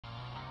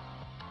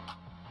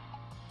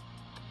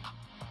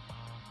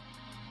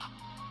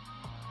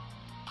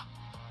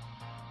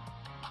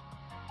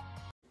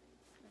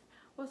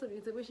What's up,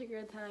 YouTube? It's your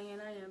girl Tonya,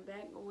 and I am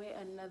back with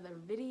another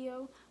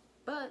video.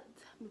 But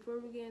before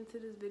we get into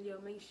this video,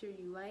 make sure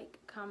you like,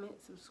 comment,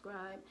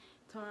 subscribe,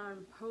 turn on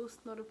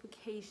post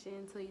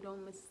notifications so you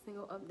don't miss a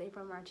single update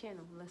from our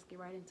channel. Let's get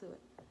right into it.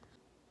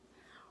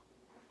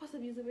 What's up,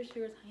 YouTube? It's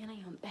your girl Tonya, and I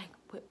am back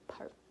with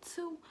part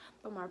 2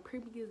 from our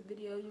previous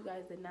video. You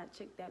guys did not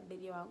check that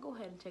video out. Go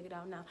ahead and check it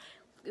out now.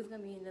 It's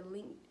gonna be in the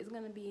link. It's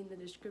gonna be in the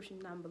description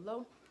down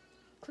below.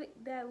 Click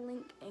that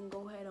link and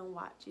go ahead and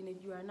watch. And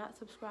if you are not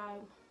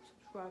subscribed,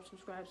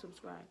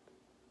 subscribe.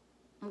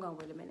 I'm gonna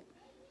wait a minute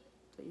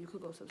so you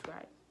could go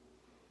subscribe.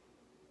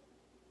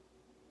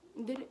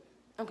 Did it?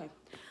 Okay.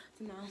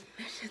 So now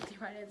let's just get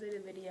right into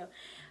the video.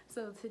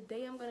 So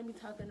today I'm gonna be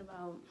talking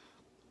about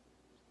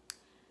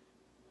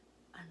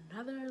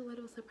another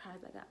little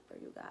surprise I got for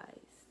you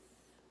guys.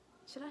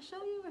 Should I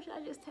show you or should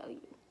I just tell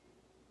you?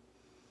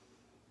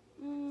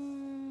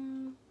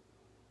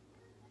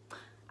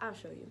 I'll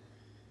show you.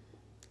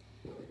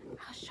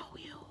 I'll show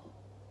you.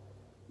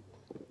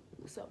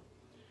 So,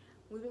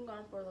 we've been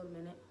gone for a little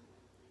minute,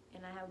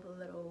 and I have a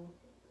little,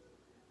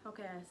 how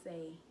can I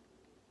say,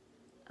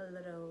 a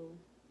little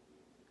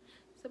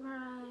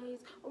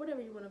surprise, or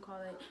whatever you want to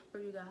call it, for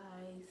you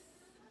guys,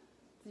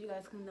 so you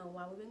guys can know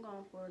why we've been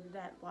gone for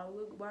that, why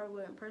we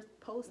weren't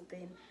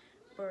posting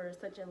for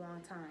such a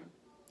long time,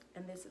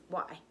 and this is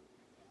why.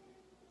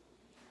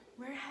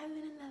 We're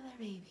having another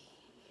baby.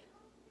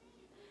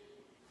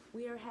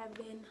 We are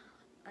having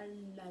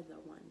another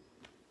one.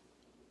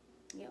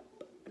 Yep,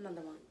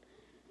 another one.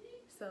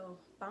 So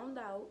found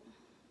out,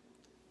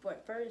 but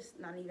at first,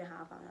 not even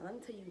how I found out. Let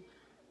me tell you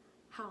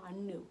how I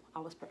knew I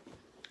was pregnant.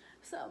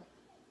 So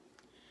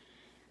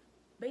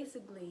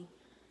basically,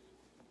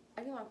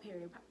 I get my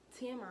period.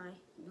 TMI,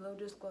 little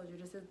disclosure.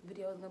 This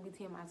video is gonna be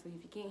TMI. So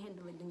if you can't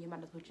handle it, then you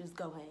might as well just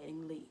go ahead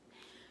and leave.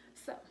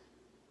 So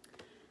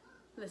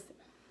listen,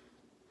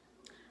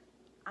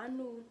 I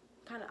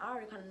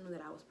already kind of knew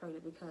that I was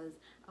pregnant because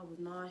I was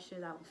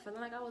nauseous. I was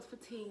feeling like I was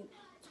fatigued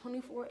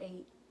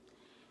 24/8.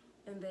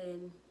 And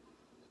then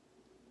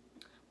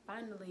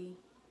finally,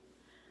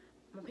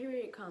 my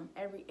period come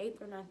every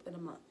 8th or 9th of the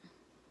month.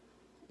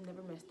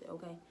 Never missed it,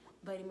 okay?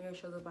 Lady Mary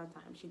shows up on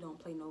time. She don't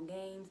play no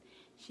games.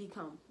 She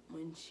come.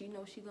 When she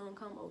knows she gonna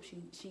come, oh,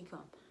 she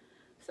come.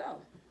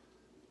 So,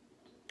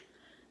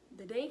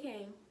 the day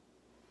came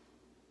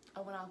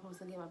of when I was supposed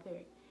to get my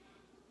period.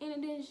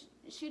 And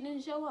she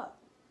didn't show up.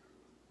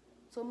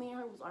 So me and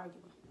her was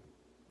arguing,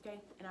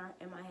 okay? And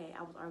in my head,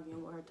 I was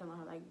arguing with her, telling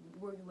her, like,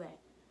 where you at?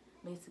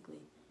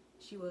 Basically,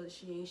 she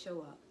ain't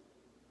show up.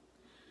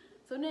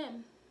 So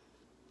then,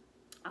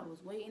 I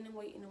was waiting and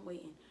waiting and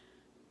waiting.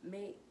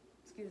 May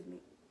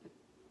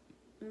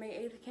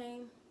 8th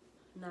came,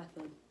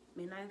 nothing.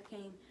 May 9th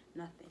came,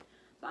 nothing.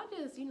 So I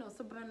just,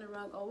 swept it on the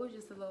rug. Oh, it's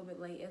just a little bit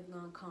late. It's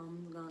gonna come,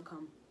 it's gonna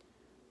come.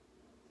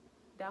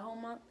 That whole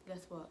month,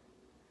 guess what?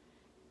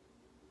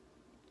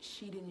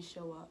 She didn't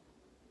show up.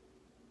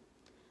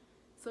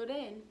 So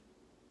then,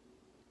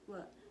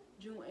 what,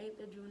 June 8th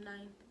or June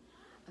 9th,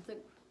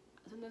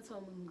 something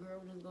told me,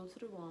 girl, just go to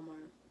the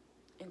Walmart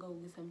and go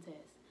get some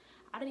tests.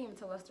 I didn't even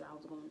tell Lester I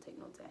was going to take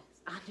no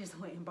tests. I just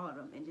went and bought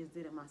them and just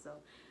did it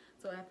myself.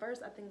 So at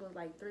first, I think it was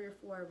like 3 or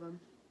 4 of them.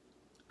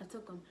 I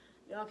took them.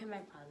 They all came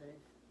back positive.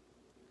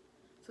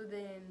 So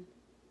then,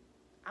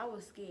 I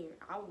was scared.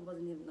 I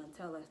wasn't even going to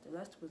tell Lester.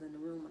 Lester was in the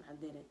room when I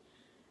did it.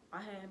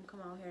 I had him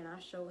come out here and I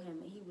showed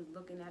him, and he was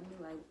looking at me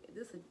like,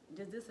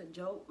 is this a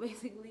joke,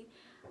 basically?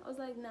 I was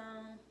like,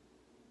 no.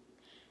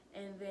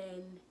 And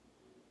then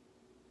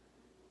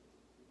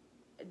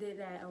I did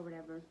that or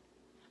whatever.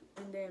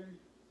 And then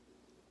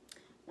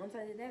once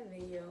I did that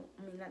video,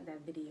 not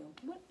that video,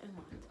 what am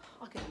I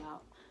talking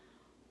about?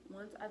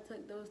 Once I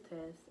took those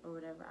tests or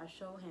whatever, I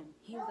showed him.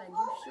 He was like,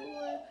 you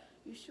sure?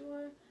 You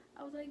sure?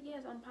 I was like,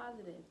 yes, I'm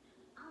positive.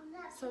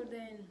 So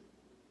then,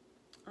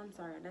 I'm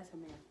sorry, that's a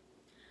man.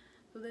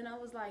 So then I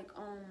was like,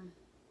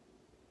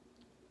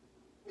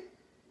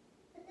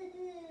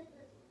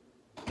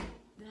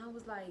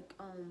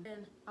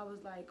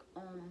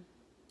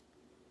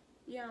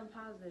 yeah, I'm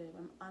positive.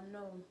 I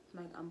know,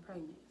 like, I'm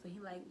pregnant. So he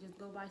like, just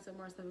go buy some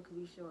more so we could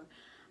be sure.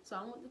 So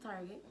I went to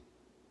Target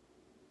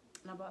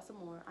and I bought some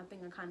more. I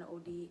think I kind of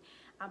OD'd.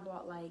 I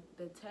bought like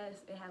the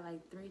test. It had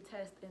like 3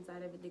 tests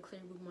inside of it. The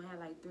clear blue one had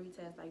like 3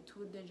 tests, like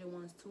 2 digital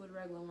ones, 2 of the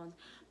regular ones.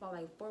 Bought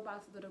like 4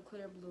 boxes of the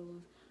clear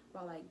blues.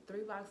 Bought like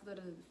 3 boxes of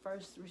the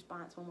first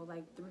response one with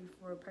like 3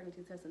 for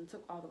pregnancy tests, and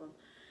took all of them.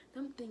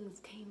 Them things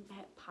came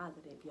back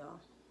positive,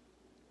 y'all.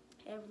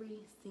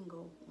 Every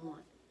single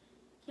one.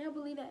 Can you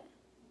believe that?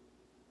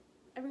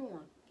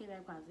 Everyone came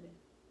back positive.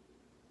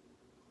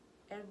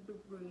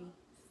 Every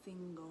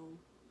single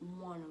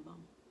one of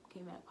them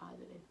came back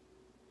positive.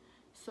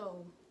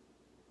 So,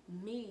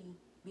 me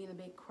being a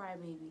big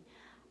crybaby,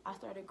 I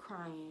started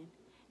crying,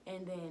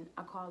 and then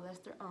I called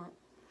Lester aunt.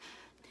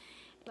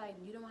 Like,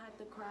 you don't have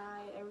to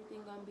cry,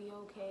 everything gonna be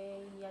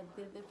okay, I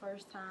did it the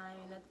first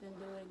time, nothing to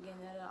do it again,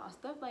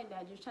 stuff like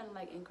that, just trying to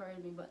like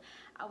encourage me. But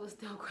I was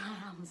still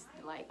crying. I was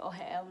like, oh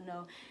hell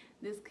no,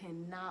 this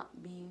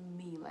cannot be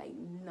me. Like,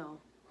 no,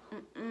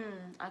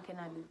 I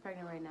cannot be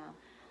pregnant right now.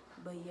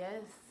 But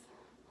yes,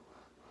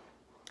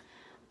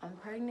 I'm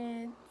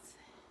pregnant,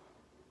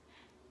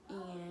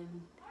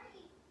 and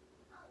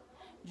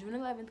June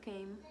 11th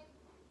came.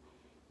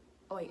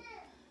 Oh wait,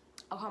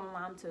 I called my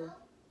mom too,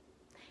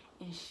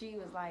 and she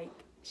was like,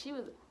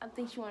 I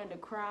think she wanted to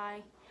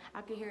cry.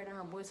 I could hear it in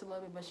her voice a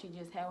little bit, but she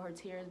just held her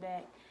tears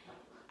back.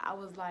 I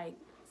was like,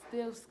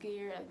 still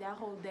scared. Like, that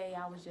whole day,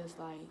 I was just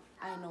like,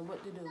 I didn't know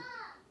what to do.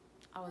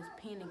 I was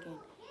panicking.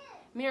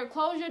 Mira,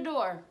 close your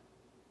door.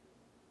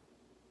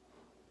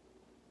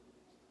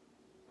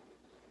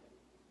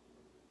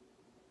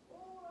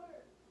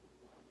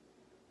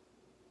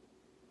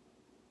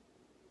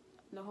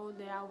 The whole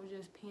day, I was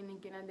just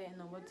panicking. I didn't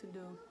know what to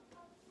do.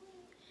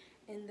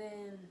 And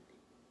then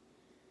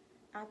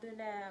after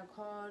that, I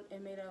called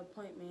and made an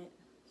appointment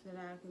so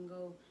that I can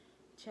go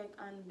check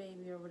on the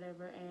baby or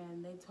whatever.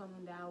 And they told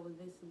me that I was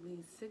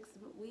basically 6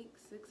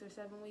 or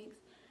 7 weeks.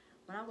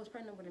 When I was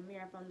pregnant with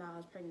Amir, I found out I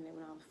was pregnant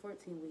when I was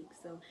 14 weeks.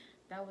 So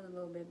that was a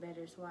little bit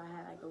better. So I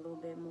had like a little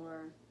bit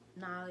more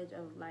knowledge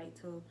of like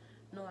to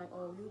know like,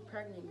 oh, you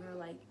pregnant, girl,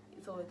 like,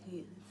 so it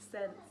could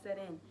set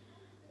in.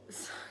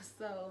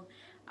 So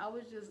I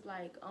was just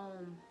like,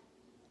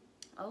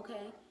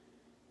 okay.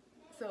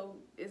 So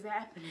it's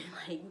happening.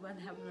 Like, we about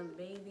to have another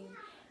baby.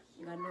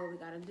 We gotta do what we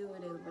gotta do.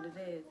 It is what it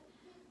is.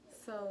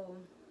 So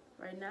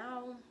right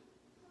now,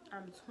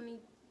 I'm 22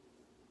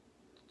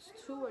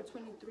 or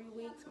 23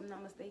 weeks, if I'm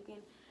not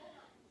mistaken,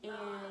 and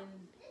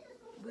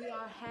we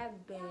are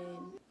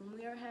having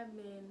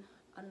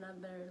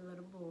another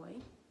little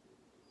boy.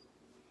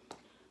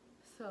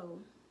 So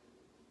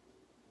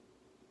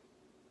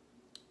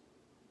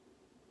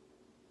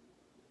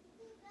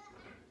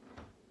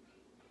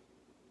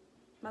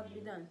about to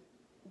be done.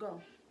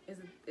 Go.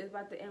 It's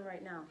about to end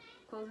right now.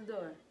 Close the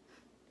door.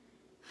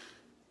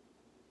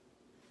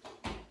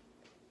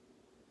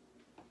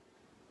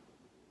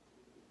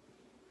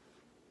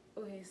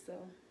 Okay, so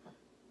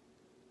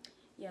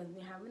yes,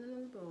 we're having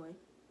another boy.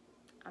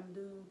 I'm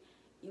due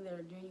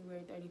either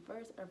January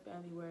 31st or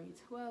February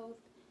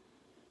 12th.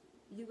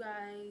 You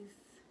guys,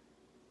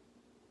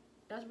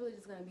 that's really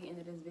just gonna be the end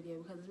of this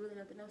video because there's really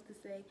nothing else to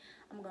say.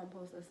 I'm gonna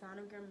post a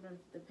sonogram,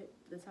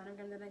 the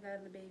sonogram that I got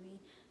of the baby,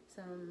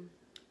 some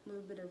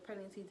little bit of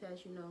pregnancy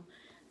test, you know,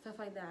 stuff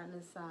like that on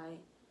the side.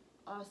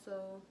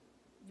 Also,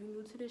 if you're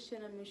new to this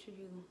channel, make sure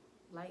you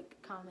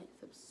like, comment,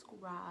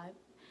 subscribe,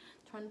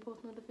 turn on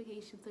post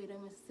notifications so you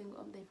don't miss a single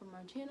update from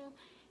our channel.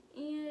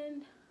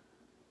 And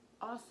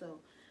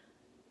also,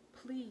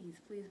 please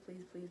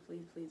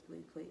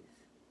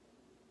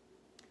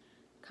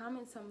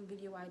comment some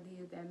video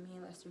ideas that me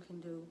and Lester can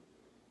do,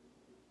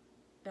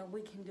 that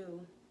we can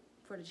do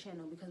for the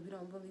channel, because we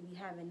don't really be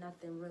having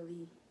nothing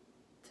really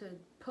to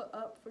put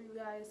up for you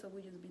guys. So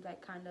we just be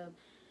like kind of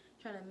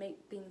trying to make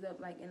things up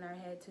like in our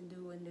head to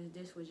do, and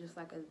this was just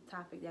like a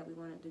topic that we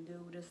wanted to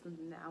do, just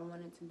something that I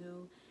wanted to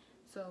do.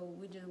 So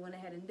we just went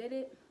ahead and did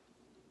it.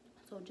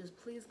 So just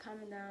please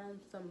comment down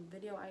some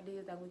video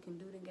ideas that we can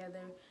do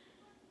together.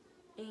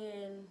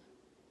 And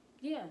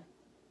yeah,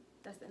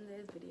 that's the end of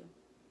this video.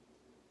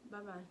 Bye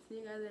bye. See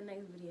you guys in the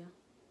next video.